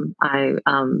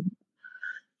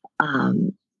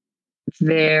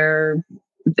their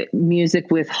music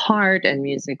with heart and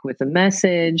music with a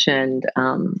message, and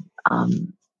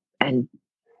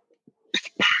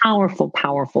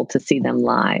powerful to see them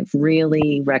live.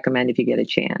 Really recommend if you get a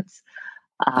chance.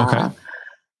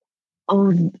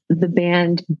 The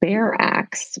band Bear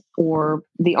Axe, or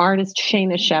the artist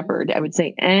Shayna Shepherd. I would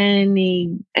say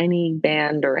any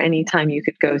band or any time you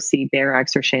could go see Bear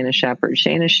Axe or Shayna Shepherd.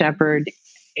 Shayna Shepherd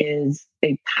is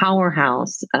a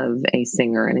powerhouse of a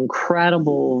singer, an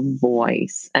incredible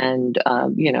voice. And,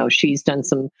 she's done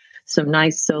some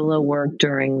nice solo work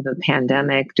during the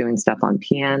pandemic, doing stuff on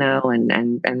piano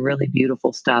and really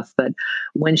beautiful stuff. But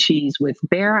when she's with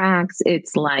Bear Axe,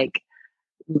 it's like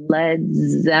Led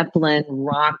Zeppelin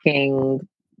rocking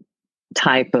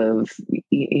type of,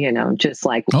 just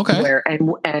like where,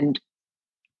 and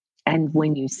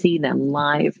when you see them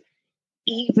live,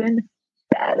 even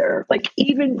better. Like,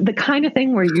 even the kind of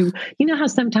thing where how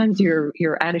sometimes you're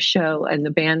at a show and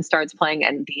the band starts playing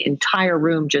and the entire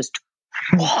room just,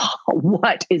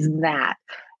 what is that?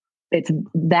 It's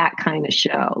that kind of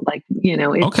show. Like,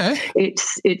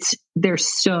 it's they're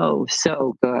so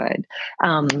good.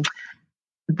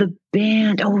 The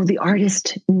band, the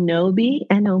artist Nobi,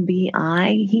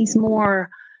 Nobi, he's more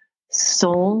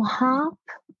soul hop.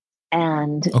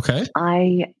 And Okay.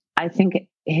 I think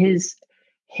his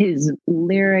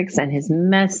lyrics and his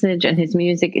message and his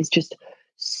music is just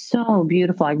so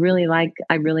beautiful. I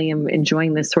really am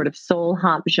enjoying this sort of soul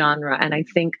hop genre. And I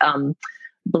think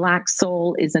Black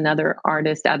Soul is another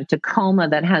artist out of Tacoma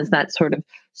that has that sort of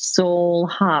soul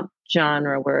hop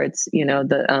genre where it's,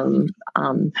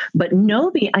 but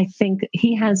Nobi, I think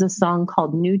he has a song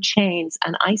called New Chains.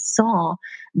 And I saw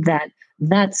that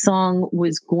song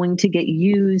was going to get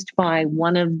used by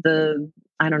one of the,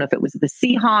 I don't know if it was the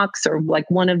Seahawks or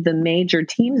like one of the major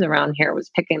teams around here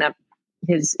was picking up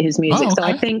his music. Oh, okay. So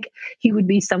I think he would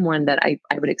be someone that I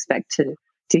would expect to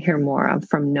hear more of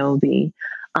from Nobi.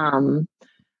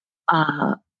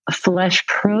 Flesh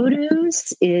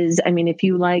Produce is, I mean, if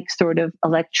you like sort of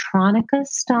electronica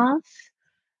stuff,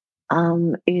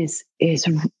 is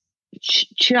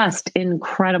just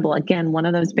incredible. Again, one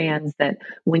of those bands that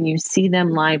when you see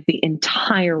them live, the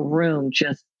entire room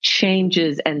just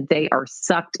changes and they are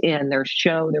sucked in. Their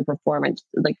show, their performance,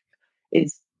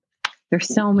 there's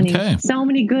so many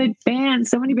good bands,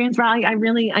 so many bands.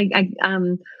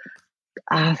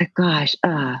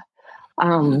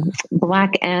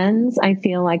 Black Ends, I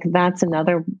feel like that's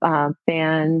another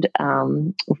band.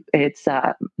 It's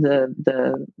the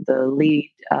lead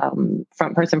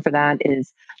front person for that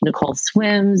is Nicole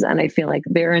Swims, and I feel like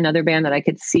they're another band that I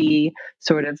could see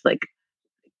sort of like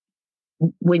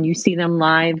when you see them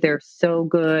live, they're so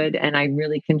good, and I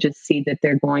really can just see that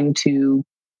they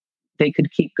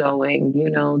could keep going.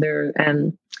 There's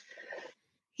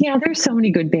so many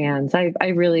good bands.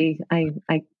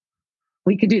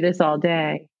 We could do this all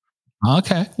day.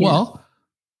 Okay. Well,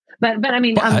 but I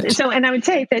mean, and I would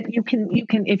say that you can,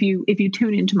 if you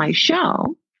tune into my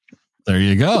show, there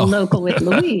you go. Local with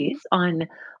Louise on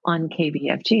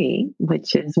KBFG,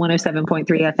 which is 107.3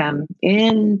 FM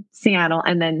in Seattle,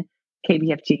 and then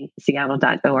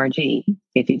kbfgseattle.org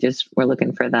if you just were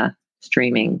looking for the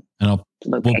streaming. And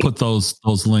we'll put those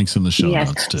links in the show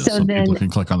notes too, so then, people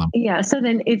can click on them. Yeah. So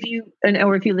then if you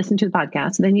listen to the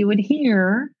podcast, then you would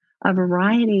hear a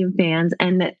variety of bands,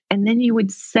 and then you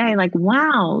would say like,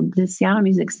 wow, the Seattle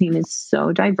music scene is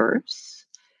so diverse,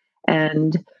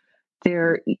 and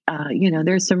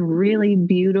there's some really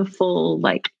beautiful,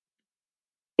 like,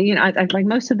 I like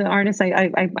most of the artists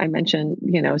I mentioned,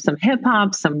 some hip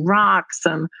hop, some rock,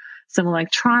 some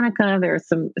electronica. There's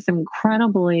some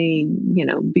incredibly,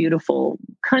 beautiful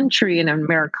country and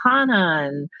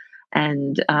Americana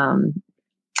and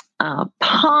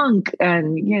punk,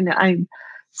 and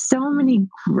so many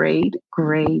great.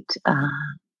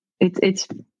 It's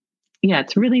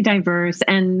really diverse,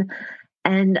 and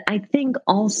I think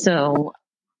also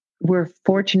we're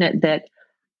fortunate that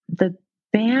the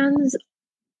bands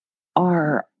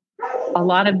are, a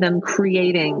lot of them,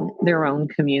 creating their own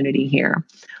community here.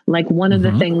 Like one of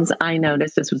the things I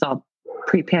noticed, this was all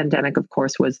pre-pandemic, of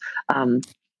course, was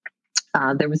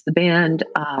there was the band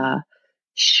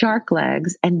Shark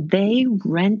Legs, and they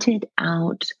rented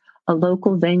out a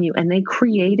local venue, and they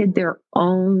created their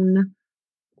own,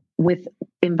 with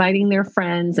inviting their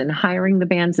friends and hiring the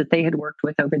bands that they had worked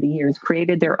with over the years,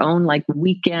 created their own like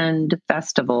weekend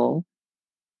festival.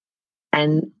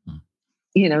 And,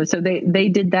 so they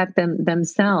did that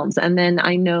themselves. And then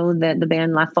I know that the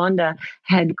band La Fonda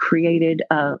had created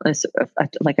a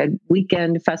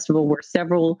weekend festival where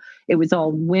it was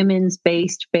all women's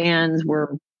based bands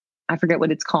were, I forget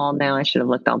what it's called now. I should have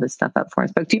looked all this stuff up before I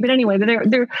spoke to you. But anyway,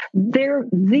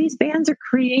 these bands are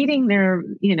creating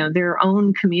their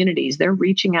own communities. They're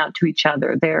reaching out to each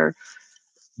other. There's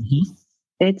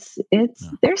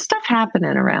stuff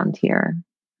happening around here.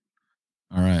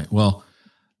 All right. Well,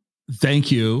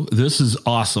 thank you. This is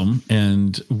awesome.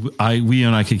 And we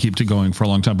and I could keep it going for a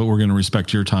long time, but we're going to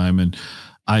respect your time. And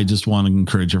I just want to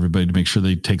encourage everybody to make sure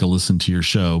they take a listen to your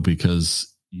show, because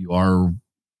you are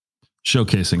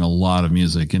showcasing a lot of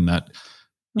music, and that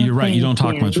you're right. You don't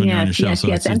talk much when you're on your show.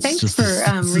 So and thanks just for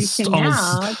reaching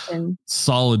out and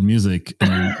solid music.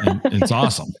 And it's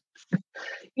awesome.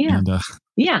 Yeah. And, No,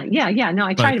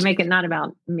 I try to make it not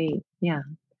about me. Yeah.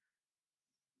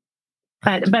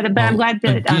 But I'm glad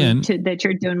that that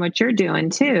you're doing what you're doing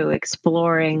too,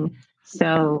 exploring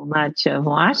so much of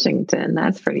Washington.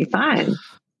 That's pretty fun.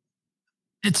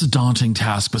 It's a daunting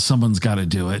task, but someone's got to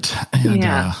do it. And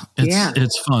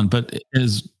it's fun, but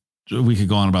we could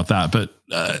go on about that, but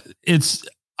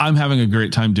I'm having a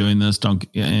great time doing this.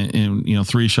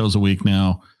 3 shows a week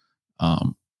now.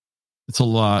 It's a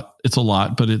lot,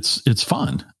 but it's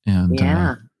fun. And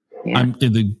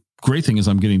the great thing is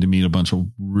I'm getting to meet a bunch of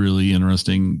really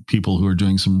interesting people who are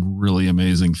doing some really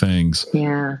amazing things.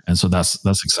 Yeah. And so that's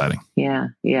exciting. Yeah.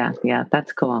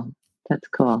 That's cool. That's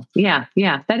cool. Yeah.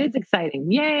 That is exciting.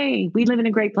 Yay. We live in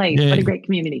a great place. Yay. What a great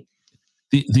community.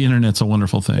 The internet's a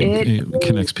wonderful thing. It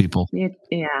connects people. Yeah.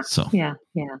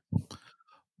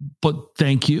 But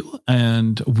thank you.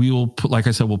 And we will put, like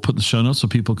I said, we'll put the show notes so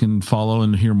people can follow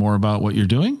and hear more about what you're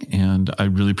doing. And I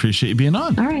really appreciate you being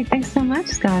on. All right. Thanks so much,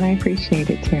 Scott. I appreciate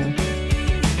it too.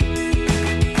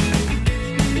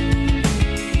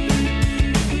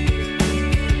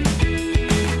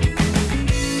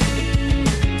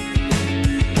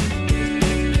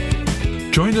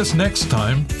 Join us next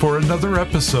time for another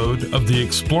episode of the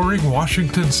Exploring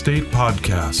Washington State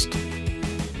podcast.